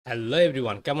Hello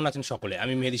everyone, কেমন আছেন সকলে?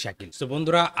 আমি মেহেদীশাকিল। সো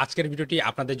বন্ধুরা, আজকের ভিডিওটি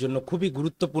আপনাদের জন্য খুবই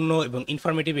গুরুত্বপূর্ণ এবং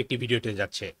ইনফরমেটিভ একটি ভিডিও হতে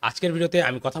যাচ্ছে। আজকের ভিডিওতে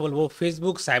আমি কথা বলবো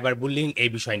ফেসবুক সাইবার বুলিং এই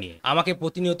বিষয় নিয়ে। আমাকে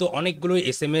প্রতিনিয়ত অনেকগুলো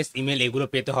এসএমএস, ইমেল এগুলো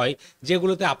পেতে হয়,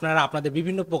 যেগুলোতে আপনারা আপনাদের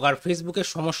বিভিন্ন প্রকার ফেসবুকের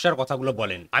সমস্যার কথাগুলো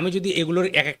বলেন। আমি যদি এগুলোর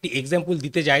এক একটি এক্সাম্পল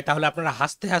দিতে যাই, তাহলে আপনারা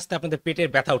হাসতে হাসতে আপনাদের পেটের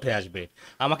ব্যথা উঠে আসবে।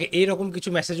 আমাকে এইরকম কিছু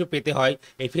মেসেজও পেতে হয়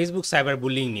এই ফেসবুক সাইবার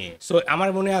বুলিং নিয়ে। সো আমার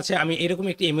মনে আছে আমি এরকম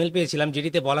একটি ইমেল পেয়েছিলাম,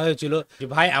 যেটিতে বলা হয়েছিল যে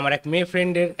ভাই, আমার এক মেয়ে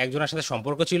ফ্রেন্ডের একজনের সাথে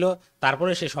সম্পর্ক ছিল,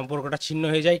 তারপরে সেই সম্পর্কটা ছিন্ন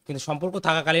হয়ে যায়, কিন্তু সম্পর্ক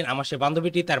থাকাকালীন আমার সে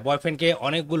বান্ধবীটি তার বয়ফ্রেন্ডকে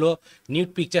অনেকগুলো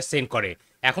নিউড পিকচার সেন্ড করে।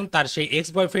 এখন তার সেই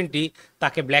এক্স বয়ফ্রেন্ডটি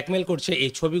তাকে ব্ল্যাকমেল করছে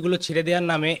এই ছবিগুলো ছেড়ে দেওয়ার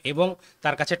নামে, এবং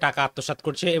তার কাছে টাকা আত্মসাৎ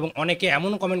করছে, এবং অনেকে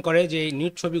এমন কমেন্ট করে যে এই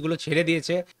নিউড ছবিগুলো ছেড়ে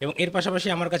দিয়েছে, এবং এর পাশাপাশি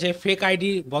আমার কাছে ফেক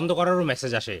আইডি বন্ধ করারও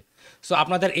মেসেজ আসে। সো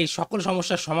আপনাদের এই সকল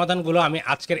সমস্যার সমাধানগুলো আমি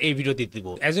আজকের এই ভিডিওতে দিব।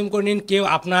 অ্যাজিউম করে নিন কেউ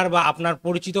আপনার বা আপনার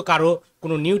পরিচিত কারো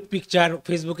কোনো নিউড পিকচার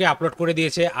ফেসবুকে আপলোড করে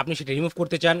দিয়েছে, আপনি সেটা রিমুভ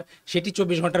করতে চান, সেটি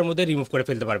 24 ঘন্টার মধ্যে রিমুভ করে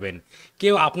ফেলতে পারবেন।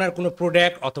 কেউ আপনার কোনো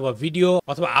প্রোডাক্ট অথবা ভিডিও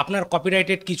অথবা আপনার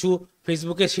কপিরাইটেড কিছু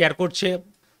ফেসবুকে শেয়ার করছে,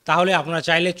 তাহলে আপনারা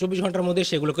চাইলে 24 ঘন্টার মধ্যে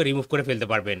সেগুলোকে রিমুভ করে ফেলতে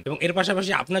পারবেন। এবং এর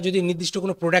পাশাপাশি আপনার যদি নির্দিষ্ট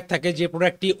কোনো প্রোডাক্ট থাকে, যে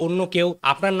প্রোডাক্টটি অন্য কেউ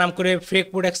আপনার নাম করে ফেক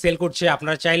প্রোডাক্ট সেল করছে,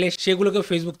 আপনারা চাইলে সেগুলোকে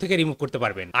ফেসবুক থেকে রিমুভ করতে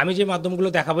পারবেন। আমি যে মাধ্যমগুলো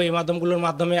দেখাবো, এই মাধ্যমগুলোর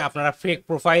মাধ্যমে আপনারা fake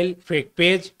profile, fake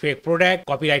page, fake product,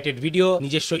 copyrighted video,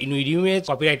 নিজস্ব ইমেজ,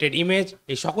 কপিরাইটেড ইমেজ,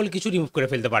 এই সকল কিছু রিমুভ করে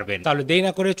ফেলতে পারবেন। তাহলে দেরি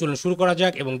না করে চলুন শুরু করা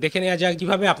যাক এবং দেখে নেওয়া যাক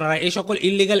কিভাবে আপনারা এই সকল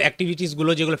ইললিগাল অ্যাক্টিভিটিস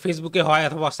গুলো, যেগুলো ফেসবুকে হয়,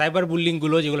 অথবা সাইবার বুলিং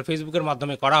গুলো যেগুলো ফেসবুকের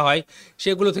মাধ্যমে করা হয়,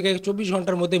 সেগুলো থেকে 24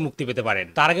 ঘন্টার মধ্যে মুক্তি পেতে পারেন।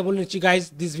 তার আগে বলে নিচ্ছি guys,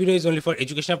 this video is only for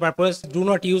educational purpose. Do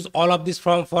not use all of this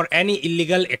form for any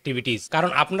illegal activities. কারণ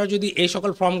আপনারা যদি এই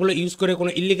সকল ফর্মগুলো ইউজ করে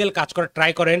কোনো ইলিগাল কাজ করার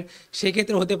ট্রাই করেন,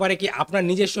 সেক্ষেত্রে হতে পারে কি আপনার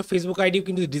নিজস্ব ফেসবুক আইডিও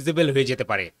কিন্তু ডিসেবল হয়ে যেতে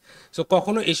পারে। সো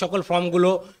কখনো এই সকল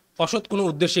ফর্মগুলো অসৎ কোনো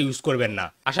উদ্দেশ্যে ইউজ করবেন না।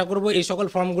 আশা করব এই সকল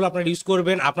ফর্মগুলো আপনারা ইউজ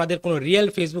করবেন আপনাদের কোনো real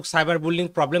Facebook cyber bullying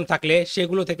problem থাকলে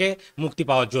সেগুলো থেকে মুক্তি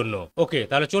পাওয়ার জন্য। ওকে,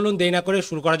 তাহলে চলুন দেরি না করে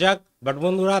শুরু করা যাক। বাট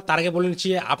বন্ধুরা, তার আগে বলে নিচ্ছি,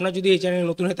 আপনারা যদি এই চ্যানেলে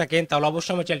নতুন হয়ে থাকেন তাহলে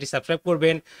অবশ্যই আমার চ্যানেলটি সাবস্ক্রাইব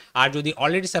করবেন, আর যদি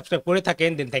অলরেডি সাবস্ক্রাইব করে থাকেন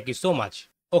দেন thank you so much.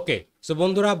 Okay, so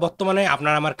বন্ধুরা, বর্তমানে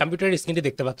আপনারা আমার কম্পিউটারের স্ক্রিনটি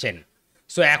দেখতে পাচ্ছেন।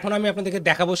 সো এখন আমি আপনাদেরকে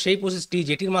দেখাবো সেই প্রসেসটি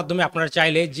যেটির মাধ্যমে আপনারা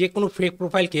চাইলে যে কোনো ফেক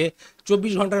প্রোফাইলকে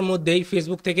 24 ঘন্টার মধ্যেই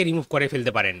ফেসবুক থেকে রিমুভ করে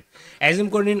ফেলতে পারেন। অ্যাজিউম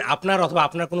করে নিন আপনার অথবা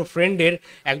আপনার কোনো ফ্রেন্ডের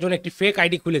একজন একটি ফেক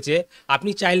আইডি খুলেছে,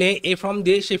 আপনি চাইলে এই ফর্ম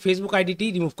দিয়ে সেই ফেসবুক আইডিটি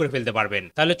রিমুভ করে ফেলতে পারবেন।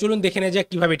 তাহলে চলুন দেখে নেওয়া যাক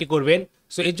কীভাবে এটি করবেন।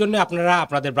 সো এর জন্য আপনারা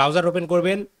আপনাদের ব্রাউজার ওপেন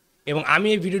করবেন, এবং আমি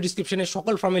এই ভিডিও ডিসক্রিপশনে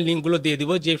সকল ফর্মের লিঙ্কগুলো দিয়ে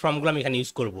দিব, যে ফর্মগুলো আমি এখানে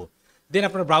ইউজ করব। দেন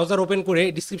আপনার ব্রাউজার ওপেন করে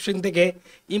ডিসক্রিপশন থেকে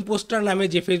ইম্পোস্টার নামে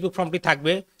যে ফেসবুক ফর্মটি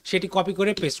থাকবে সেটি কপি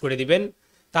করে পেস্ট করে দিবেন।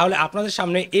 তাহলে আপনাদের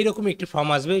সামনে এইরকম একটি ফর্ম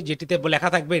আসবে, যেটিতে লেখা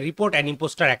থাকবে রিপোর্ট অ্যান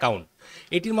ইম্পোস্টার অ্যাকাউন্ট।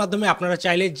 এটির মাধ্যমে আপনারা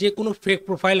চাইলে যে কোনো ফেক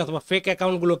প্রোফাইল অথবা ফেক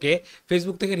অ্যাকাউন্টগুলোকে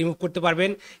ফেসবুক থেকে রিমুভ করতে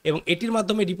পারবেন, এবং এটির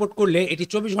মাধ্যমে রিপোর্ট করলে এটি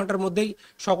 24 ঘন্টার মধ্যেই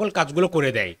সকল কাজগুলো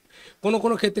করে দেয়। কোনো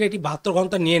কোনো ক্ষেত্রে এটি 72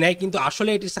 ঘন্টা নিয়ে নেয়, কিন্তু আসলে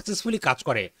এটি সাকসেসফুলি কাজ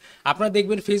করে। আপনারা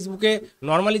দেখবেন ফেসবুকে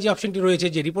নর্মালি যে অপশনটি রয়েছে,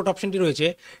 যে রিপোর্ট অপশনটি রয়েছে,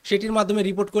 সেটির মাধ্যমে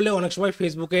রিপোর্ট করলে অনেক সময়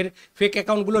ফেসবুকের ফেক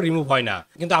অ্যাকাউন্টগুলো রিমুভ হয় না।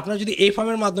 কিন্তু আপনারা যদি এই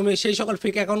ফর্মের মাধ্যমে সেই সকল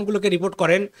ফেক অ্যাকাউন্টগুলোকে রিপোর্ট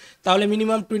করেন, তাহলে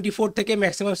মিনিমাম 24 থেকে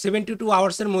ম্যাক্সিমাম 72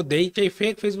 আওয়ার্সের মধ্যেই সেই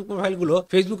ফেক ফেসবুক প্রোফাইলগুলো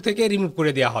ফেসবুক থেকে রিমুভ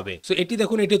করে দেওয়া হবে। সো এটি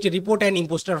দেখুন, এটি হচ্ছে রিপোর্ট অ্যান্ড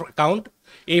ইম্পোস্টার অ্যাকাউন্ট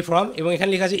এই ফর্ম, এবং এখানে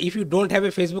লেখা আছে if you don't have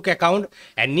a Facebook account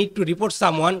and need to report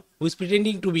someone who is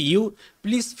pretending two B U,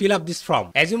 please fill up this form.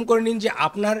 Assume করে নিন যে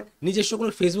আপনার নিজস্ব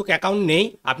কোনো ফেসবুক অ্যাকাউন্ট নেই,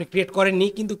 আপনি ক্রিয়েট করেননি,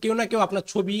 কিন্তু কেউ না কেউ আপনার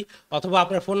ছবি অথবা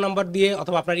আপনার ফোন নাম্বার দিয়ে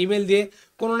অথবা আপনার ইমেল দিয়ে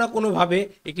কোনো না কোনোভাবে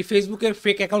একটি ফেসবুকের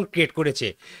ফেক অ্যাকাউন্ট ক্রিয়েট করেছে।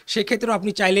 সেক্ষেত্রেও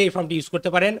আপনি চাইলে এই ফর্মটি ইউজ করতে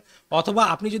পারেন। অথবা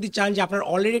আপনি যদি চান যে আপনার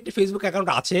অলরেডি একটি ফেসবুক অ্যাকাউন্ট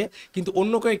আছে, কিন্তু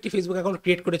অন্য কেউ একটি ফেসবুক অ্যাকাউন্ট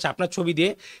ক্রিয়েট করেছে আপনার ছবি দিয়ে,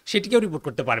 সেটিকেও রিপোর্ট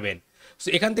করতে পারবেন। সো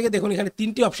এখান থেকে দেখুন, এখানে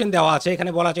 3টি অপশন দেওয়া আছে।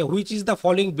 এখানে বলা আছে which is the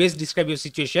following best describe your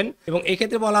situation, এবং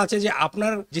এক্ষেত্রে বলা আছে যে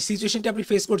আপনার যে সিচুয়েশনটি আপনি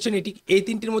ফেস করছেন এটি এই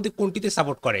 3টির মধ্যে কোনটিতে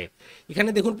সাপোর্ট করে। এখানে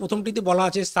দেখুন প্রথমটিতে বলা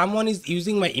আছে someone is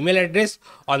using my email address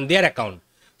on their account.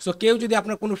 So কেউ যদি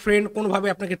আপনার কোনো ফ্রেন্ড কোনোভাবে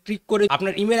আপনাকে ট্রিক করে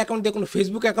আপনার ইমেল অ্যাকাউন্ট দিয়ে কোনো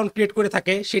ফেসবুক অ্যাকাউন্ট ক্রিয়েট করে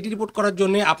থাকে, সেটি রিপোর্ট করার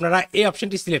জন্য আপনারা এই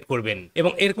অপশনটি সিলেক্ট করবেন।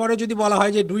 এবং এরপরে যদি বলা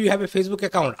হয় যে do you have a Facebook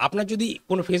account, আপনার যদি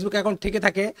কোনো ফেসবুক অ্যাকাউন্ট থেকে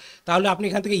থাকে তাহলে আপনি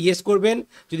এখান থেকে ইয়েস করবেন,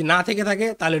 যদি না থেকে থাকে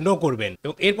তাহলে নো করবেন।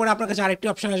 এবং এরপরে আপনার কাছে আরেকটি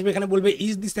অপশন আসবে, এখানে বলবে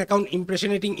ইজ দিস অ্যাকাউন্ট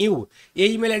ইমপ্রেশনেটিং ইউ, এই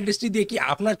ইমেল অ্যাড্রেসটি দিয়ে কি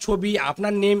আপনার ছবি,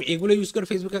 আপনার নেম এগুলো ইউজ করে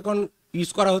ফেসবুক অ্যাকাউন্ট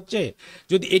ইউজ করা হচ্ছে।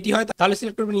 যদি এটি হয় তাহলে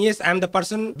সিলেক্ট করবেন yes I am the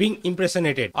person being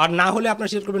ইমপ্রেশনেটেড, আর না হলে আপনার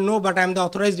সিলেক্ট করবেন no but I am the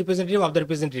authorised representative of the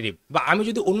representative. বা আমি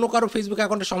যদি অন্য কারো ফেসবুক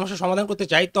অ্যাকাউন্টের সমস্যার সমাধান করতে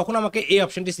চাই, তখন আমাকে এই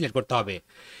অপশনটি সিলেক্ট করতে হবে।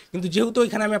 কিন্তু যেহেতু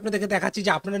এখানে আমি আপনাদেরকে দেখাচ্ছি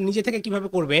যে আপনারা নিজে থেকে কিভাবে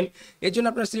করবেন, এর জন্য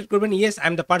আপনারা সিলেক্ট করবেন yes I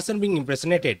am the person being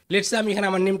ইমপ্রেশনেটেড। Let's say আমি এখানে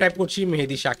আমার নেম টাইপ করছি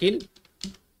মেহেদীশাকিল।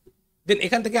 দেন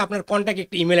এখান থেকে আপনার কন্ট্যাক্ট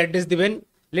একটি ইমেল অ্যাড্রেস দিবেন।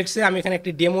 লেটস সে আমি এখানে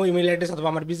একটি ডেমো ইমেল অ্যাড্রেস অথবা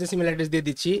আমার বিজনেস ইমেল অ্যাড্রেস দিয়ে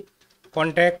দিচ্ছি,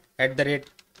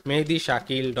 contact@gmail.com।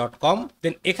 mehedishakeel.com।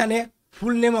 দেন এখানে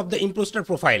full name of the impostor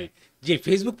profile, যে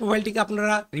ফেসবুক প্রোফাইলটিকে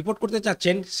আপনারা রিপোর্ট করতে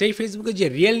চাচ্ছেন সেই ফেসবুকে যে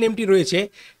রিয়েল নেমটি রয়েছে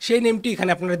সেই নেমটি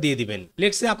এখানে আপনারা দিয়ে দিবেন।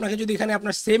 লেটস সে আপনাকে যদি এখানে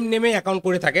আপনার সেম নেমে অ্যাকাউন্ট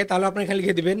করে থাকে তাহলে আপনি এখানে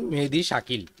লিখে দিবেন মেহেদি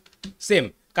শাকিল সেম,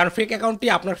 কারণ ফেক অ্যাকাউন্টটি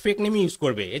আপনার ফেক নেমই ইউজ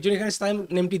করবে, এই জন্য এখানে সেম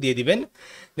নেমটি দিয়ে দিবেন।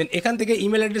 দেন এখান থেকে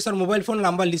email address R mobile phone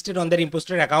number listed on the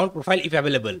impostor account profile if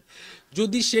available.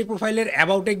 যদি সেই প্রোফাইলের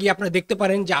অ্যাবাউটে গিয়ে আপনারা দেখতে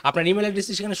পারেন যে আপনার ইমেল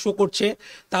অ্যাড্রেসটি সেখানে শো করছে,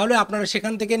 তাহলে আপনারা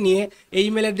সেখান থেকে নিয়ে এই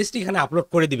ইমেল অ্যাড্রেসটি এখানে আপলোড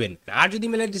করে দিবেন। আর যদি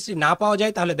ইমেল অ্যাড্রেসটি না পাওয়া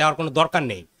যায় তাহলে দেওয়ার কোনো দরকার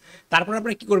নেই। তারপর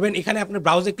আপনারা কি করবেন, এখানে আপনার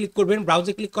ব্রাউজে ক্লিক করবেন।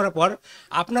 ব্রাউজে ক্লিক করার পর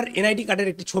আপনার এনআইডি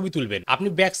কার্ডের একটি ছবি তুলবেন। আপনি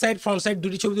ব্যাক সাইড ফ্রন্ট সাইড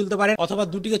দুটি ছবি তুলতে পারেন, অথবা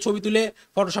দুটিকে ছবি তুলে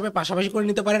ফটোশপে পাশাপাশি করে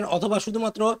নিতে পারেন, অথবা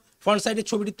শুধুমাত্র ফ্রন্ট সাইডের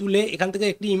ছবিটি তুলে এখান থেকে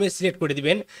একটি ইমেজ সিলেক্ট করে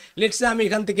দিবেন। লেটস সে আমি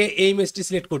এখান থেকে এই ইমেজটি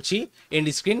সিলেক্ট করছি, এন্ড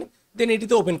স্ক্রিন। দেন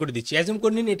এটিতে ওপেন করে দিচ্ছি। অ্যাজুম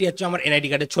করে নিন এটি হচ্ছে আমার এনআইডি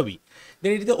কার্ডের ছবি।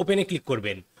 দেন এটিতে ওপেনে ক্লিক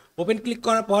করবেন। ওপেন ক্লিক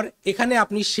করার পর এখানে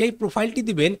আপনি সেই প্রোফাইলটি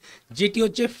দিবেন যেটি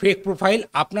হচ্ছে ফেক প্রোফাইল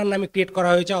আপনার নামে ক্রিয়েট করা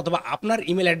হয়েছে অথবা আপনার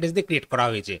ইমেল অ্যাড্রেস দিয়ে ক্রিয়েট করা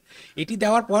হয়েছে। এটি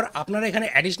দেওয়ার পর আপনারা এখানে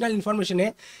অ্যাডিশনাল ইনফরমেশনে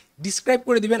ডিসক্রাইব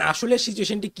করে দিবেন আসলে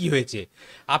সিচুয়েশনটি কি হয়েছে।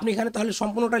 আপনি এখানে তাহলে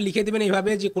সম্পূর্ণটা লিখে দেবেন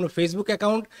এইভাবে যে কোনো ফেসবুক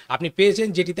অ্যাকাউন্ট আপনি পেয়েছেন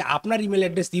যেটিতে আপনার ইমেল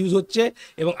অ্যাড্রেস ইউজ হচ্ছে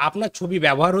এবং আপনার ছবি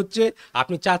ব্যবহার হচ্ছে,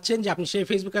 আপনি চাচ্ছেন যে আপনি সেই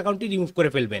ফেসবুক অ্যাকাউন্টটি রিমুভ করে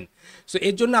ফেলবেন। সো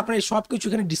এর জন্য আপনার এই সব কিছু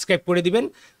এখানে ডিসক্রাইব করে দিবেন।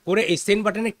 করে এই সেন্ড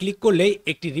বাটনে ক্লিক করলেই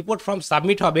একটি রিপোর্ট ফর্ম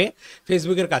সাবমিট হবে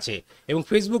ফেসবুকের কাছে, এবং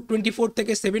ফেসবুক 24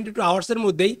 থেকে 72 আওয়ার্সের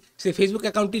মধ্যেই সেই ফেসবুক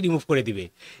অ্যাকাউন্টটি রিমুভ করে দিবে।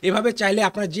 এভাবে চাইলে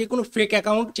আপনারা যে কোনো ফেক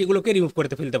অ্যাকাউন্ট সেগুলোকে রিমুভ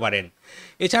করতে ফেলতে পারেন।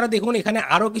 এছাড়া দেখুন এখানে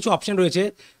আরও কিছু অপশন রয়েছে,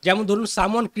 যেমন ধরুন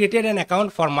someone created an account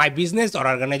for my business or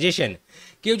organisation.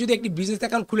 কেউ যদি একটি বিজনেস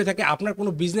অ্যাকাউন্ট খুলে থাকে, আপনার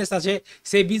কোনো বিজনেস আছে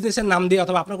সেই বিজনেসের নাম দিয়ে,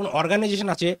 অথবা আপনার কোনো অর্গানাইজেশন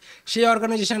আছে সেই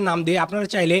অর্গানাইজেশনের নাম দিয়ে আপনারা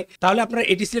চাইলে তাহলে আপনারা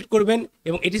এটি সিলেক্ট করবেন।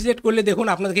 এবং এটি সিলেক্ট করলে দেখুন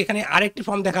আপনাদেরকে এখানে আরেকটি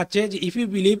ফর্ম দেখাচ্ছে যে if you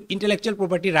believe intellectual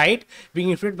property right being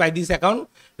influenced by this account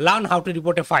learn how to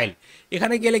report A file.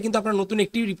 এখানে গেলে কিন্তু আপনার নতুন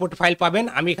একটি রিপোর্ট ফাইল পাবেন।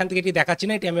 আমি এখান থেকে এটি দেখাচ্ছি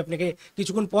না, এটি আমি আপনাকে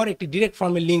কিছুক্ষণ পর একটি ডিরেক্ট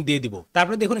ফর্মের লিঙ্ক দিয়ে দিব।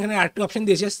 তারপরে দেখুন এখানে আরেকটি অপশন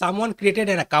দিয়েছে someone created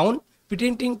an account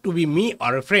pretending two B me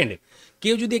or a friend.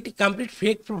 কেউ যদি একটি কমপ্লিট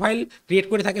ফেক প্রোফাইল ক্রিয়েট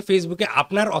করে থাকে ফেসবুকে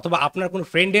আপনার অথবা আপনার কোনো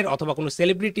ফ্রেন্ডের অথবা কোনো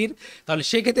সেলিব্রিটির, তাহলে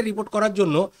সেক্ষেত্রে রিপোর্ট করার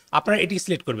জন্য আপনারা এটি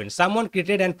সিলেক্ট করবেন someone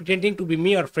created and pretending two B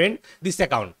me or friend this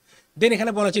account. দেন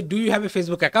এখানে বলা হচ্ছে do you have a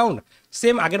Facebook account.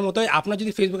 Same আগের মতোই আপনার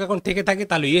যদি ফেসবুক অ্যাকাউন্ট থেকে থাকে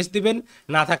তাহলে ইয়েস দিবেন,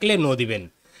 না থাকলে নো দিবেন।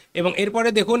 এবং এরপরে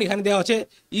দেখুন এখানে দেওয়া হচ্ছে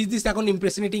ইজ দিস অ্যাকাউন্ট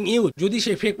ইমপ্রেসনেটিং ইউ। যদি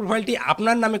সেই ফেক প্রোফাইলটি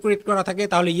আপনার নামে ক্রিয়েট করা থাকে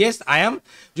তাহলে ইয়েস আই অ্যাম।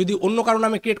 যদি অন্য কারো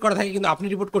নামে ক্রিয়েট করা থাকে কিন্তু আপনি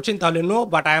রিপোর্ট করছেন তাহলে no,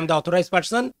 but I am the authorize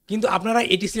person. কিন্তু আপনারা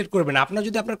এটি সিলেক্ট করবেন। আপনারা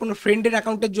যদি আপনার কোনো ফ্রেন্ডের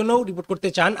অ্যাকাউন্টের জন্য রিপোর্ট করতে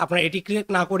চান, আপনারা এটি সিলেক্ট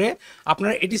না করে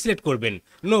আপনারা এটি সিলেক্ট করবেন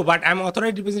no, but I am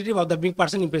authorize representative of the being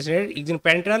person ইমপ্রেসনেটেড in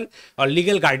parental or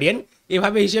legal guardian.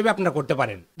 এভাবে হিসেবে আপনারা করতে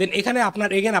পারেন। দেন এখানে আপনার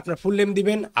এগেন আপনার ফুল নেম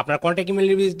দিবেন, আপনার কন্ট্যাক্ট ইমেল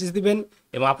অ্যাড্রেস দিবেন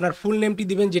এবং আপনার ফুল নেমটি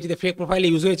দিবেন যেটিতে ফেক প্রোফাইলে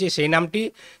ইউজ হয়েছে সেই নামটি।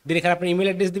 দেন এখানে আপনার ইমেল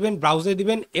অ্যাড্রেস দিবেন, ব্রাউজারে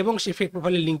দিবেন এবং সেই ফেক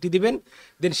প্রোফাইলের লিঙ্কটি দিবেন।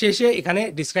 দেন শেষে এখানে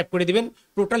ডিসক্রাইব করে দিবেন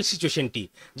টোটাল সিচুয়েশনটি,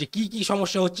 যে কি কি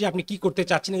সমস্যা হচ্ছে, আপনি কি করতে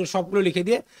চাচ্ছেন, এগুলো সবগুলো লিখে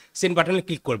দিয়ে সেন্ড বাটনে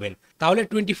ক্লিক করবেন। তাহলে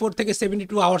 24 থেকে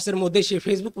 72 আওয়ার্সের মধ্যে সেই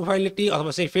ফেসবুক প্রোফাইলটি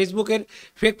অথবা সেই ফেসবুকের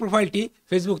ফেক প্রোফাইলটি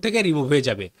ফেসবুক থেকে রিমুভ হয়ে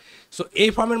যাবে। সো এই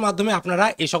ফর্মের মাধ্যমে আপনারা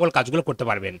এই সকল কাজগুলো করতে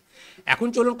পারবেন। এখন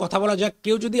চলুন কথা বলা যাক,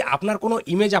 কেউ যদি আপনার কোনো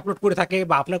ইমেজ আপলোড করে থাকে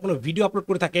বা আপনার কোনো ভিডিও আপলোড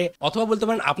করে থাকে, অথবা বলতে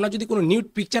পারেন আপনার যদি কোনো নিউড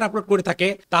পিকচার আপলোড করে থাকে,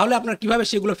 তাহলে আপনারা কিভাবে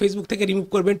সেগুলো ফেসবুক থেকে রিমুভ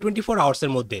করবেন 24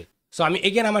 আওয়ার্সের মধ্যে। সো আমি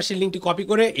এগেন আমার সেই লিঙ্কটি কপি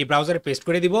করে এই ব্রাউজারে পেস্ট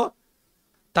করে দিব।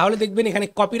 তাহলে দেখবেন এখানে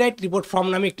কপিরাইট রিপোর্ট ফর্ম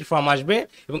নামে একটি ফর্ম আসবে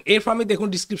এবং এই ফর্মে দেখুন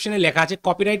ডিসক্রিপশনে লেখা আছে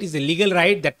copyright is a legal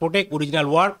right that protect original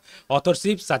work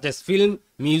authorship such as film,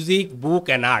 music, book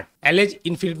and art. Allege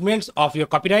ইনফ্রিংমেন্টস of your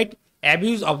copyright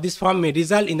abuse of this form May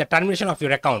result in the termination of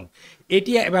your account.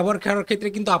 এটি ব্যবহার করার ক্ষেত্রে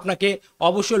কিন্তু আপনাকে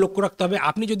অবশ্যই লক্ষ্য রাখতে হবে,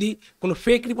 আপনি যদি কোনো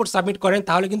ফেক রিপোর্ট সাবমিট করেন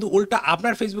তাহলে কিন্তু উল্টা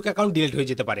আপনার ফেসবুক অ্যাকাউন্ট ডিলিট হয়ে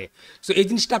যেতে পারে। সো এই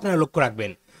জিনিসটা আপনারা লক্ষ্য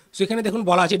রাখবেন। সো এখানে দেখুন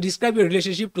বলা আছে describe your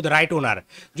relationship to the right ওনার।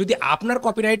 যদি আপনার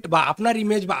কপিরাইট বা আপনার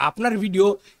ইমেজ বা আপনার ভিডিও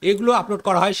এগুলো আপলোড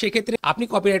করা হয় সেক্ষেত্রে আপনি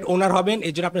কপিরাইট ওনার হবেন,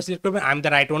 এর জন্য আপনি সিলেক্ট করবেন আই এম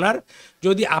দ্য রাইট ওনার।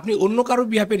 যদি আপনি অন্য কারোর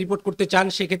বিহাফে রিপোর্ট করতে চান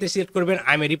সেক্ষেত্রে সিলেক্ট করবেন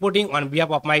I M A reporting on behalf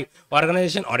of my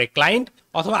organisation or a client.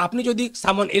 অথবা আপনি যদি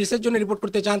সামওয়ান এলসের জন্য রিপোর্ট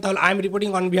করতে চান তাহলে I am reporting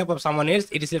on behalf of someone else,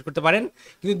 এটি সিলেক্ট করতে পারেন।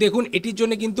 কিন্তু দেখুন এটির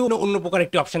জন্য কিন্তু অন্য প্রকার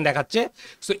একটি অপশন দেখাচ্ছে।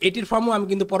 সো এটির ফর্মও আমি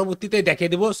কিন্তু পরবর্তীতে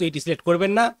দেখিয়ে দেবো। সো এটি সিলেক্ট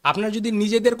করবেন না। আপনারা যদি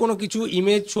নিজেদের কোনো কিছু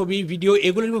ইমেজ, ছবি, ভিডিও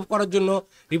এগুলো রিমুভ করার জন্য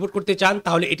রিপোর্ট করতে চান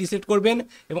তাহলে এটি সিলেক্ট করবেন,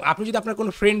 এবং আপনি যদি আপনার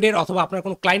কোনো ফ্রেন্ডের অথবা আপনার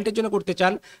কোনো ক্লায়েন্টের জন্য করতে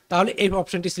চান তাহলে এই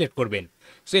অপশনটি সিলেক্ট করবেন।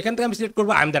 সো এখান থেকে আমি সিলেক্ট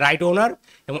করবো আই এম দ্য রাইট ওনার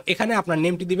এবং এখানে আপনার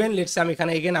নেমটি দিবেন। লেটস আমি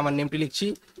এখানে এগেন আমার নেমটি লিখছি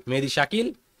মেহেদি শাকিল।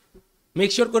 মেক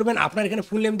শিওর করবেন আপনার এখানে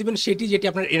ফুল নেম দিবেন সেটি যেটি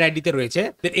আপনার এনআইডিতে রয়েছে।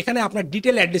 দেন এখানে আপনার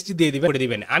ডিটেল অ্যাড্রেসটি দিয়ে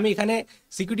দিবেন। আমি এখানে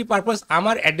সিকিউরিটি পারপাস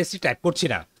আমার অ্যাড্রেসটি টাইপ করছি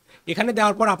না, এখানে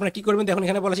দেওয়ার পর আপনারা কি করবেন দেখুন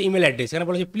এখানে বলা আছে ইমেল অ্যাড্রেস, এখানে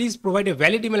বলা আছে please provide a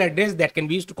valid email address that can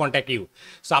be use to contact you.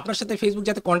 So আপনার সাথে ফেসবুক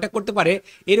যাতে কন্ট্যাক্ট করতে পারে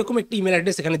এরকম একটি ইমেল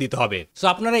অ্যাড্রেস এখানে দিতে হবে। সো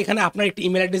আপনারা এখানে আপনার একটি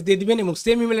ইমেল অ্যাড্রেস দিয়ে দিবেন এবং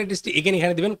সেম ইমেল অ্যাড্রেসটি এগেন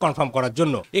এখানে দিবেন কনফার্ম করার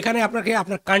জন্য। এখানে আপনাকে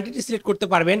আপনার কান্ট্রিটি সিলেক্ট করতে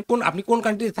পারবেন, আপনি কোন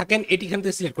কান্ট্রিতে থাকেন এটি এখান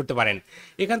থেকে সিলেক্ট করতে পারেন।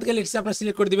 এখান থেকে লেটস সে আপনারা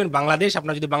সিলেক্ট করে দিবেন বাংলাদেশ,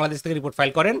 আপনারা যদি বাংলাদেশ থেকে রিপোর্ট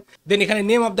ফাইল করেন। দেন এখানে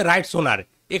নেম অফ দ্য রাইটস ওনার,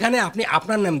 এখানে আপনি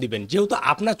আপনার নাম দিবেন, যেহেতু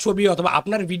আপনার ছবি অথবা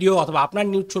আপনার ভিডিও অথবা আপনার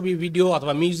নিউজ ছবি ভিডিও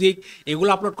অথবা মিউজিক এগুলো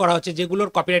আপলোড করা হচ্ছে যেগুলোর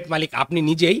কপিরাইট মালিক আপনি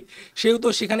নিজেই, সেহেতু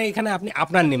সেখানে এখানে আপনি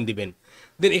আপনার নেম দিবেন।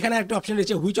 দেন এখানে একটা অপশন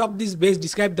রয়েছে which of this base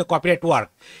describe the copyright work,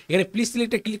 এখানে প্লিজ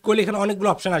সিলেক্টে ক্লিক করলে এখানে অনেকগুলো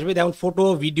অপশন আসবে, যেমন ফটো,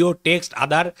 ভিডিও, টেক্সট,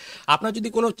 আদার। আপনার যদি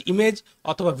কোনো ইমেজ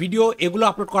অথবা ভিডিও এগুলো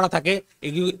আপলোড করা থাকে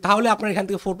তাহলে আপনার এখান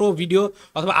থেকে ফটো, ভিডিও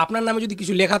অথবা আপনার নামে যদি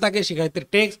কিছু লেখা থাকে সেক্ষেত্রে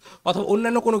টেক্সট অথবা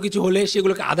অন্যান্য কোনো কিছু হলে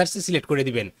সেগুলোকে আদার্সে সিলেক্ট করে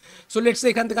দিবেন। সো লেটস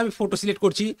এখান থেকে আমি ফটো সিলেক্ট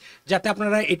করছি, যাতে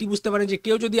আপনারা এটি বুঝতে পারেন যে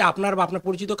কেউ যদি আপনার বা আপনার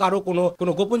পরিচিত কারো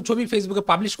কোনো গোপন ছবি ফেসবুকে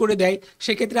পাবলিশ করে দেয়,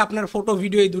 সেক্ষেত্রে আপনার ফটো,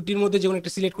 ভিডিও এই দুটির মধ্যে যে কোনো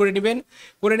একটা সিলেক্ট করে নেবেন।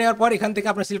 করে নেওয়ার পর এখান থেকে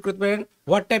আপনারা সিলেক্ট করতে পারেন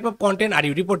what type of content are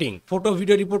you reporting, photo,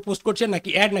 video report post করছেন নাকি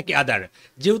অ্যাড নাকি আদার।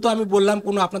 যেহেতু আমি বললাম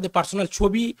কোনো আপনাদের পার্সোনাল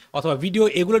ছবি অথবা ভিডিও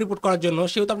এগুলো রিপোর্ট করার জন্য,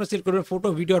 সেহেতু আপনারা সিলেক্ট করবেন photo,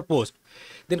 video R post.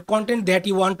 Then content that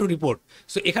you want to report,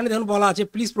 so এখানে দেখুন বলা আছে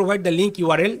please provide the link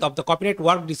URL of the copyright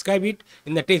work, describe it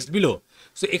in the text below.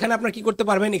 So এখানে আপনারা কি করতে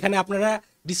পারবেন, এখানে আপনারা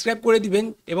ডিসক্রাইব করে দিবেন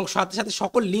এবং সাথে সাথে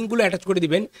সকল লিঙ্কগুলো অ্যাটাচ করে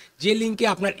দিবেন যে লিঙ্কে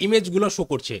আপনার ইমেজগুলো শো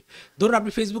করছে। ধরুন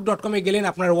আপনি facebook.com এ গেলেন,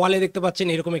 আপনার ওয়ালে দেখতে পাচ্ছেন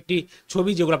এরকম একটি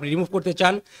ছবি যেগুলো আপনি রিমুভ করতে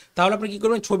চান, তাহলে আপনি কি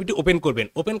করবেন ছবিটি ওপেন করবেন।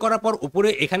 ওপেন করার পর উপরে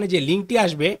এখানে যে লিঙ্কটি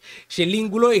আসবে সেই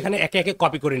লিঙ্কগুলো এখানে একে একে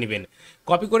কপি করে নেবেন।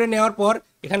 কপি করে নেওয়ার পর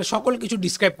এখানে সকল কিছু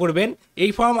ডিসক্রাইব করবেন,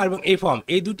 এই ফর্ম এবং এই ফর্ম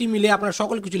এই দুটি মিলে আপনার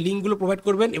সকল কিছু লিঙ্কগুলো প্রোভাইড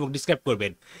করবেন এবং ডিসক্রাইব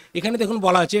করবেন। এখানে দেখুন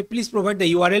বলা আছে please provide the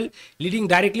URL leading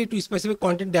directly two specific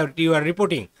content that you R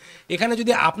reporting. এখানে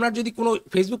যদি আপনার যদি কোনো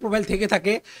ফেসবুক প্রোফাইল থেকে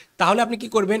থাকে তাহলে আপনি কি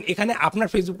করবেন, এখানে আপনার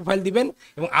ফেসবুক প্রোফাইল দিবেন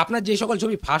এবং আপনার যে সকল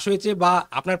ছবি ফাঁস হয়েছে বা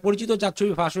আপনার পরিচিত যার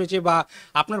ছবি ফাঁস হয়েছে বা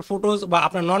আপনার ফটোজ বা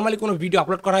আপনার নর্মালি কোনো ভিডিও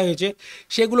আপলোড করা হয়েছে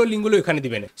সেগুলো লিঙ্কগুলো এখানে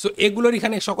দিবেন। সো এগুলোর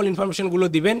এখানে সকল ইনফরমেশনগুলো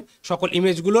দিবেন, সকল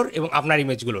ইমেজগুলোর এবং আপনার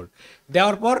ইমেজগুলোর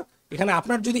দেওয়ার পর এখানে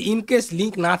আপনার যদি ইনকেস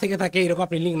লিঙ্ক না থেকে থাকে, এরকম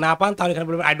আপনি লিঙ্ক না পান, তাহলে এখানে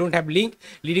বলবেন I don't have link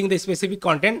leading the specific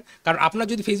content. কারণ আপনার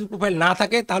যদি ফেসবুক প্রোফাইল না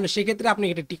থাকে তাহলে সেক্ষেত্রে আপনি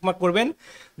এটা টিকমার্ক করবেন।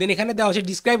 দেন এখানে দেওয়া আছে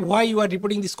describe why you R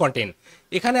reporting this content,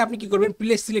 এখানে আপনি কি করবেন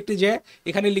প্লেস সিলেক্টে যে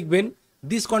এখানে লিখবেন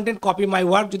this content copy my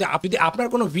work. যদি আপনার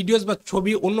কোনো ভিডিওস বা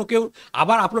ছবি অন্য কেউ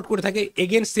আবার আপলোড করে থাকে,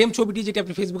 এগেন সেম ছবিটি যেটি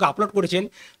আপনি ফেসবুকে আপলোড করেছেন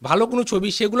ভালো কোনো ছবি,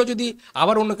 সেগুলো যদি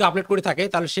আবার অন্য কেউ আপলোড করে থাকে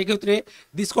তাহলে সেক্ষেত্রে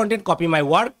this content copy my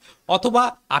work. অথবা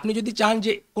আপনি যদি চান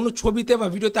যে কোনো ছবিতে বা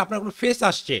ভিডিওতে আপনার কোনো ফেস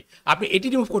আসছে আপনি এটি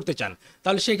রিমুভ করতে চান,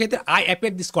 তাহলে সেক্ষেত্রে I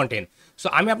appear this content. So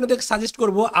আমি আপনাদেরকে সাজেস্ট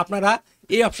করব আপনারা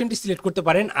এই অপশনটি সিলেক্ট করতে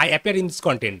পারেন I appear in this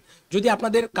content. যদি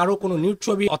আপনাদের কারো কোনো নিউড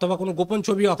ছবি অথবা কোনো গোপন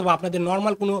ছবি অথবা আপনাদের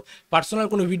নর্মাল কোনো পার্সোনাল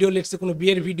কোনো ভিডিও, লেটসে কোনো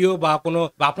বিয়ের ভিডিও বা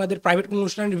আপনাদের প্রাইভেট কোনো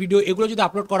অনুষ্ঠানের ভিডিও এগুলো যদি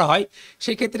আপলোড করা হয়,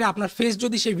 সেই ক্ষেত্রে আপনার ফেস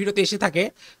যদি সেই ভিডিওতে এসে থাকে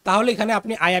তাহলে এখানে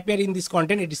আপনি I appear in this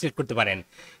content এটি সিলেক্ট করতে পারেন।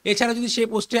 এছাড়া যদি সেই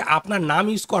পোস্টে আপনার নাম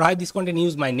ইউজ করা হয়, this content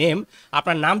use my name,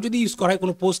 আপনার নাম যদি ইউজ করা হয়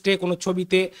কোনো পোস্টে, কোনো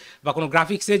ছবিতে বা কোনো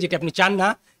গ্রাফিক্সে যেটা আপনি চান না,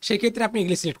 সেক্ষেত্রে আপনি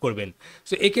এগুলি সিলেক্ট করবেন।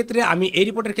 সো এক্ষেত্রে আমি এই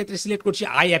রিপোর্টের ক্ষেত্রে সিলেক্ট করছি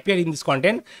I appear in this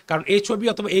content, কারণ এই ছবি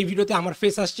অথবা এই ভিডিওতে আমার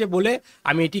ফেস আসছে বলে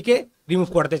আমি এটিকে রিমুভ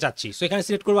করতে চাচ্ছি। সো এখানে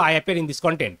সিলেক্ট করবো I appear in this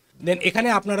content. দেন এখানে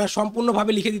আপনারা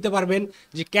সম্পূর্ণভাবে লিখে দিতে পারবেন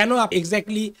যে কেন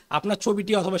এক্স্যাক্টলি আপনার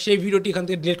ছবিটি অথবা সেই ভিডিওটি এখান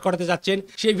থেকে ডিলিট করতে যাচ্ছেন,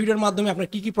 সেই ভিডিওর মাধ্যমে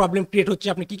আপনার কী কী প্রবলেম ক্রিয়েট হচ্ছে,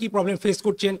 আপনি কী কী প্রবলেম ফেস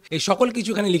করছেন, এই সকল কিছু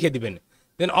এখানে লিখে দিবেন।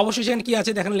 দেন অবশ্যই এখানে কি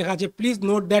আছে দেখেন লেখা আছে please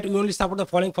note that you only support the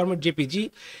following format JPG.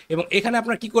 এবং এখানে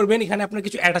আপনারা কি করবেন, এখানে আপনারা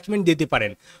কিছু অ্যাটাচমেন্ট দিতে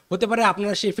পারেন। হতে পারে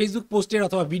আপনারা সেই ফেসবুক পোস্টের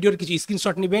অথবা ভিডিওর কিছু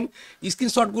স্ক্রিনশট নেবেন,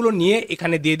 স্ক্রিনশটগুলো নিয়ে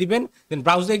এখানে দিয়ে দিবেন। দেন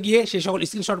ব্রাউজারে গিয়ে সেই সকল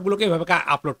স্ক্রিনশটগুলোকে এভাবে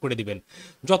আপলোড করে দিবেন।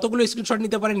 যতগুলো স্ক্রিনশট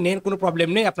নিতে পারেন নেন, কোনো প্রবলেম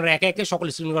নেই, আপনারা একে একে সকল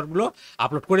স্ক্রিনশটগুলো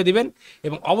আপলোড করে দিবেন।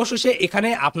 এবং অবশেষে এখানে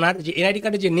আপনার যে এনআইডি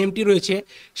কার্ডের যে নেমটি রয়েছে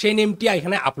সেই নেমটি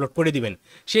এখানে আপলোড করে দিবেন,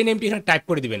 সেই নেমটি এখানে টাইপ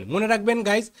করে দিবেন। মনে রাখবেন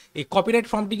গাইজ, এই কপিরাইট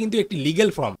ফর্মটি কিন্তু একটি লিগেল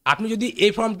ফর্ম। আপনি যদি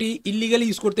এই ফর্মটি ইলিগালি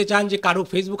ইউজ করতে চান যে কারো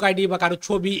ফেসবুক আইডি বা কারো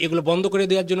ছবি এগুলো বন্ধ করে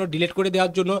দেওয়ার জন্য, ডিলিট করে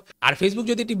দেওয়ার জন্য, আর ফেসবুক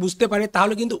যদি এটি বুঝতে পারে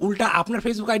তাহলে কিন্তু উল্টা আপনার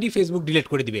ফেসবুক আইডি ফেসবুক ডিলিট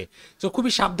করে দিবে। সো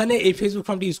খুবই সাবধানে এই ফেসবুক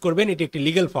ফর্মটি ইউজ করবেন, এটি একটি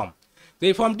লিগেল ফর্ম। তো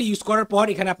এই ফর্মটি ইউজ করার পর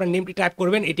এখানে আপনার নেমটি টাইপ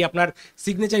করবেন, এটি আপনার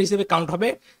সিগনেচার হিসেবে কাউন্ট হবে।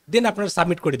 দেন আপনারা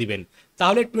সাবমিট করে দিবেন।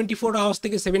 তাহলে 24 আওয়ার্স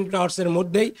থেকে 72 আওয়ার্সের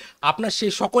মধ্যেই আপনার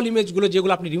সেই সকল ইমেজগুলো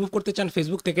যেগুলো আপনি রিমুভ করতে চান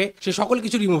ফেসবুক থেকে, সে সকল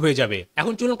কিছু রিমুভ হয়ে যাবে।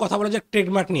 এখন চলুন কথা বলা যাক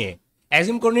ট্রেডমার্ক নিয়ে।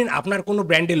 অ্যাজিউম করে নিন আপনার কোনো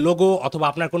ব্র্যান্ডের লোগো অথবা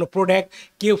আপনার কোনো প্রোডাক্ট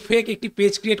কেউ ফেক একটি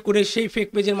পেজ ক্রিয়েট করে সেই ফেক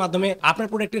পেজের মাধ্যমে আপনার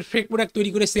প্রোডাক্টের ফেক প্রোডাক্ট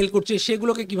তৈরি করে সেল করছে,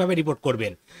 সেগুলোকে কিভাবে রিপোর্ট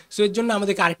করবেন। সো এর জন্য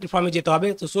আমাদেরকে আরেকটি ফর্মে যেতে হবে।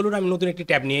 তো চলুন আমি নতুন একটি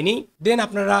ট্যাব নিয়ে নিই। দেন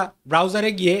আপনারা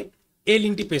ব্রাউজারে গিয়ে এই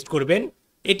লিঙ্কটি পেস্ট করবেন।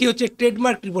 এটি হচ্ছে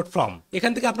ট্রেডমার্ক রিপোর্ট ফর্ম।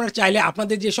 এখান থেকে আপনারা চাইলে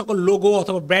আপনাদের যে সকল লোগো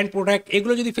অথবা ব্র্যান্ড প্রোডাক্ট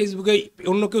এগুলো যদি ফেসবুকে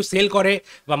অন্য কেউ সেল করে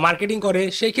বা মার্কেটিং করে,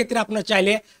 সেই ক্ষেত্রে আপনারা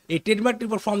চাইলে এই ট্রেডমার্ক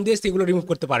রিপোর্ট ফর্ম দিয়ে সেগুলো রিমুভ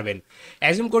করতে পারবেন।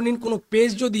 অ্যাজিউম করে নিন কোনো পেজ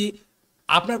যদি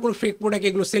আপনার কোনো ফেক প্রোডাক্ট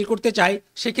এগুলো সেল করতে চাই,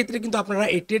 সেক্ষেত্রে কিন্তু আপনারা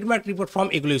এই ট্রেডমার্ক রিপোর্ট ফর্ম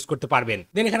এগুলো ইউজ করতে পারবেন।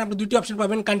 দেন এখানে আপনি দুটি অপশন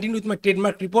পাবেন, continue with my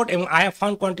trademark report এবং I have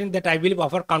found content that I believe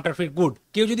offer counterfeit good.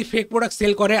 কেউ যদি ফেক প্রোডাক্ট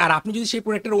সেল করে আর আপনি যদি সেই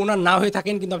প্রোডাক্টের ওনার না হয়ে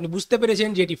থাকেন, কিন্তু আপনি বুঝতে পেরেছেন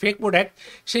যে এটি ফেক প্রোডাক্ট,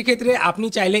 সেই ক্ষেত্রে আপনি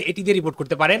চাইলে এটি দিয়ে রিপোর্ট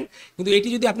করতে পারেন। কিন্তু এটি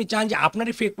যদি আপনি চান যে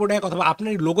আপনারই ফেক প্রোডাক্ট অথবা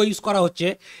আপনারই লোগো ইউজ করা হচ্ছে,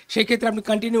 সেই ক্ষেত্রে আপনি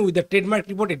continue with the trademark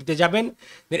report এটিতে যাবেন।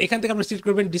 দেন এখান থেকে আপনি সিলেক্ট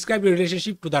করবেন describe your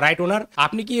relationship to the right ওনার।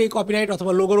 আপনি কি এই কপিরাইট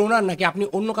অথবা লোগোর ওনার, নাকি আপনি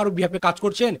অন্য কারো বিহাফে কাজ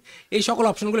করছেন, এই সকল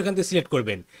অপশনগুলো এখান থেকে সিলেক্ট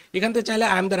করবেন। এখান থেকে চাইলে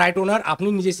আই এম দ্য রাইট ওনার আপনি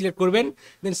নিজে সিলেক্ট করবেন।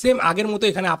 দেন সেম আগের মতো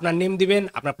এখানে আপনার নেম দিবেন,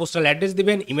 আপনার পোস্টাল অ্যাড্রেস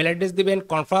দিবেন, ইমেল অ্যাড্রেস দিবেন,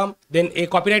 কনফার্ম। দেন এই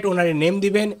কপিরাইট ওনারের নেম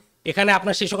দিবেন। এখানে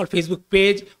আপনার সেই সকল ফেসবুক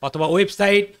পেজ অথবা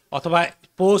ওয়েবসাইট অথবা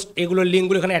পোস্ট এগুলোর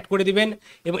লিঙ্কগুলো এখানে অ্যাড করে দিবেন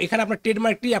এবং এখানে আপনার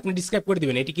ট্রেডমার্কটি আপনি ডিসক্রাইব করে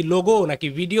দিবেন, এটি কি লোগো নাকি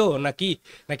ভিডিও নাকি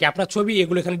নাকি আপনার ছবি,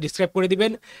 এগুলো এখানে ডিসক্রাইব করে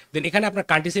দিবেন। দেন এখানে আপনার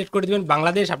কান্ট্রি সিলেক্ট করে দিবেন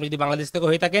বাংলাদেশ, আপনি যদি বাংলাদেশ থেকে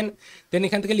হয়ে থাকেন। দেন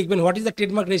এখান থেকে লিখবেন what is the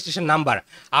trademark registration number.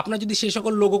 আপনার যদি সেই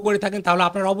সকল লোগো করে থাকেন তাহলে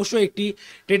আপনার অবশ্যই একটি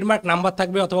ট্রেডমার্ক নাম্বার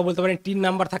থাকবে, অথবা বলতে পারেন টিন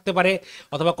নাম্বার থাকতে পারে,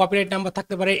 অথবা কপিরাইট নাম্বার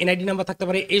থাকতে পারে, এনআইডি নাম্বার থাকতে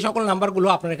পারে। এই সকল নাম্বারগুলো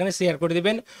আপনার এখানে শেয়ার করে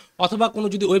দিবেন। অথবা কোনো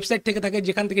যদি ওয়েবসাইট থেকে থাকে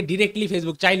যেখান থেকে ডিরেক্টলি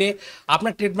ফেসবুক চাইলে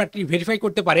আপনার ট্রেডমার্কটি ভেরিফাই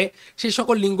করতে পারে, সেই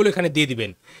সকল লিঙ্কগুলো এখানে দিয়ে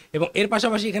দিবেন। এবং এর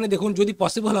পাশাপাশি এখানে দেখুন, যদি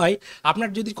পসিবল হয় আপনার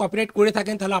যদি কপিরাইট করে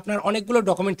থাকেন তাহলে আপনার অনেকগুলো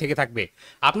ডকুমেন্ট থেকে থাকবে,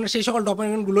 আপনার সেই সকল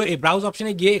ডকুমেন্টগুলো এই ব্রাউজ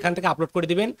অপশনে গিয়ে এখান থেকে আপলোড করে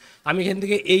দিবেন। আমি এখান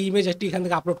থেকে এই ইমেজটি এখান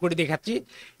থেকে আপলোড করে দেখাচ্ছি,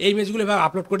 এই ইমেজগুলো এভাবে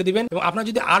আপলোড করে দিবেন। এবং আপনার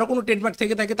যদি আরও কোনো ট্রেডমার্ক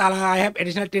থেকে থাকে তাহলে আই হ্যাভ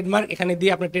এডিশনাল ট্রেডমার্ক এখানে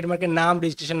দিয়ে আপনার ট্রেডমার্কের নাম,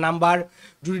 registration number,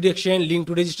 jurisdiction, link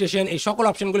to registration, এই সকল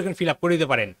অপশনগুলো এখানে ফিল আপ করে দিতে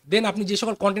পারেন। দেন আপনি যে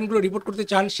সকল কন্টেন্টগুলো রিপোর্ট করতে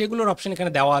চান সেগুলোর অপশন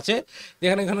এখানে দেওয়া আছে।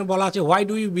 এখানে বলা আছে why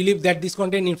do you believe that this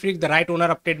content ইনফ্রিক্ট the right owner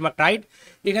of trademark right.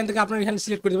 এখান থেকে আপনার এখানে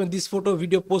সিলেক্ট করে দেবেন this photo,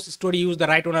 video, post, story use the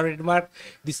right owner trademark,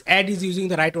 this add is using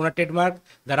the right owner trademark,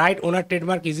 the right owner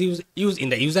trademark is use in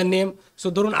the user name. So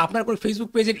ধরুন আপনার কোনো Facebook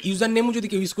পেজের user নেমও যদি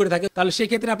কেউ use করে থাকে তাহলে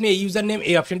সেক্ষেত্রে আপনি এই ইউজার নেম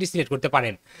এই অপশনটি সিলেক্ট করতে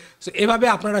পারেন। সো এভাবে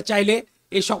আপনারা চাইলে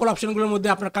এই সকল অপশনগুলোর মধ্যে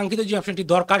আপনার কাঙ্ক্ষিত যে অপশনটি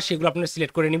দরকার সেগুলো আপনারা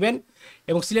সিলেক্ট করে নেবেন।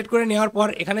 এবং সিলেক্ট করে নেওয়ার পর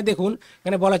এখানে দেখুন,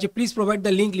 এখানে বলা আছে please provide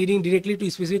the link leading directly to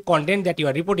specific content that you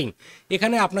R reporting.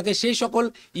 এখানে আপনাকে সেই সকল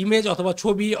ইমেজ অথবা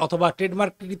ছবি অথবা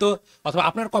ট্রেডমার্ককৃত অথবা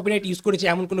আপনার কপিরাইট ইউজ করেছে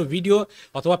এমন কোনো ভিডিও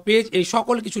অথবা পেজ, এই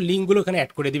সকল কিছু লিঙ্কগুলো এখানে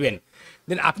অ্যাড করে দিবেন।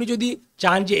 দেন আপনি যদি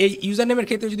চান যে এই ইউজার নেমের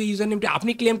ক্ষেত্রে যদি ইউজার নেমটি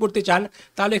আপনি ক্লেম করতে চান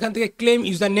তাহলে এখান থেকে ক্লেম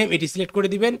ইউজার নেম এটি সিলেক্ট করে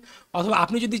দিবেন। অথবা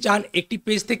আপনি যদি চান একটি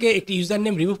পেজ থেকে একটি ইউজার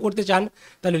নেম রিমুভ করতে চান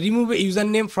তাহলে remove a user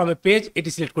name from a page এটি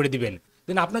সিলেক্ট করে দিবেন।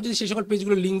 দেন আপনার যদি সেই সকল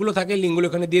পেজগুলো লিঙ্কগুলো থাকে লিঙ্কগুলো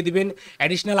এখানে দিয়ে দিবেন।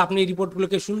 অ্যাডিশনাল আপনি এই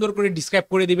রিপোর্টগুলোকে সুন্দর করে ডিসক্রাইব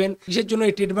করে দিবেন, কিসের জন্য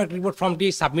এই ট্রেডমার্ক রিপোর্ট ফর্মটি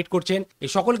সাবমিট করছেন, এই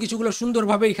সকল কিছুগুলো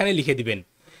সুন্দরভাবে এখানে লিখে দিবেন।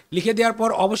 লিখে দেওয়ার পর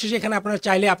অবশেষে এখানে আপনারা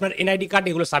চাইলে আপনার এনআইডি কার্ড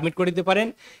এগুলো সাবমিট করে দিতে পারেন।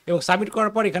 এবং সাবমিট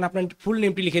করার পর এখানে আপনার ফুল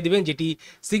নেমটি লিখে দিবেন যেটি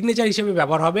সিগনেচার হিসেবে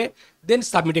ব্যবহার হবে। দেন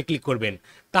সাবমিটে ক্লিক করবেন।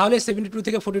 তাহলে 72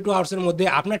 থেকে 42 আওয়ার্সের মধ্যে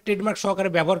আপনার ট্রেডমার্ক সহকারে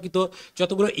ব্যবহৃত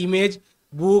যতগুলো ইমেজ,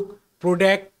 বুক,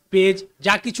 প্রোডাক্ট, পেজ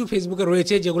যা কিছু ফেসবুকে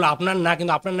রয়েছে যেগুলো আপনার না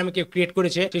কিন্তু আপনার নামে কেউ ক্রিয়েট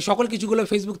করেছে, সেই সকল কিছুগুলো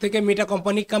ফেসবুক থেকে মেটা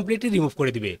কোম্পানি কমপ্লিটলি রিমুভ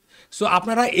করে দিবে। সো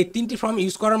আপনারা এই 3টি ফর্ম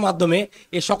ইউজ করার মাধ্যমে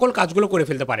এই সকল কাজগুলো করে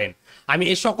ফেলতে পারেন। আমি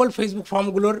এই সকল ফেসবুক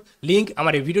ফর্মগুলোর লিঙ্ক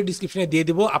আমার এই ভিডিও ডিসক্রিপশনে দিয়ে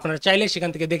দেবো, আপনারা চাইলে সেখান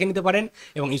থেকে দেখে নিতে পারেন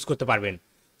এবং ইউজ করতে পারবেন।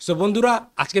 সো বন্ধুরা,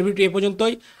 আজকের ভিডিওটি এ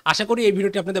পর্যন্তই। আশা করি এই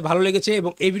ভিডিওটি আপনাদের ভালো লেগেছে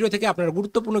এবং এই ভিডিও থেকে আপনারা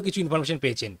গুরুত্বপূর্ণ কিছু ইনফরমেশন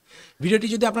পেয়েছেন। ভিডিওটি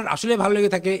যদি আপনার আসলে ভালো লেগে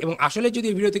থাকে এবং আসলে যদি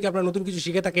এই ভিডিও থেকে আপনারা নতুন কিছু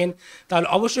শিখে থাকেন তাহলে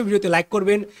অবশ্যই ভিডিওতে লাইক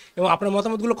করবেন এবং আপনার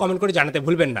মতামতগুলো কমেন্ট করে জানাতে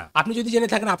ভুলবেন না। আপনি যদি জেনে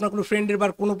থাকেন আপনার কোনো ফ্রেন্ডের বা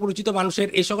কোনো পরিচিত মানুষের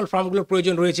এই সকল ফর্মগুলোর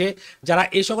প্রয়োজন রয়েছে যারা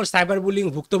এই সকল সাইবার বুলিং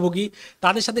ভুক্তভোগী,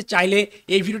 তাদের সাথে চাইলে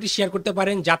এই ভিডিওটি শেয়ার করতে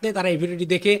পারেন যাতে তারা এই ভিডিওটি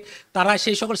দেখে তারা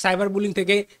সেই সকল সাইবার বুলিং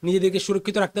থেকে নিজেদেরকে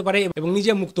সুরক্ষিত রাখতে পারে এবং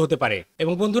নিজে মুক্ত হতে পারে।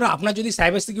 এবং বন্ধুরা, আপনার যদি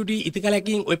cyber security, ethical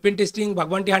hacking, weapon testing,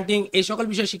 বাগবান্টি হান্টিং এই সকল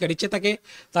বিষয়ে শেখার ইচ্ছে থাকে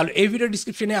তাহলে এই ভিডিও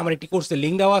ডিসক্রিপশনে আমার একটি কোর্সের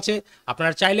লিঙ্ক দেওয়া আছে,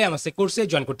 আপনারা চাইলে আমার সেই কোর্সে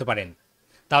জয়েন করতে পারেন।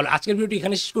 তাহলে আজকের ভিডিওটি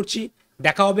এখানে শেষ করছি,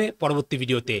 দেখা হবে পরবর্তী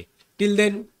ভিডিওতে। Till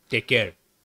then, take care.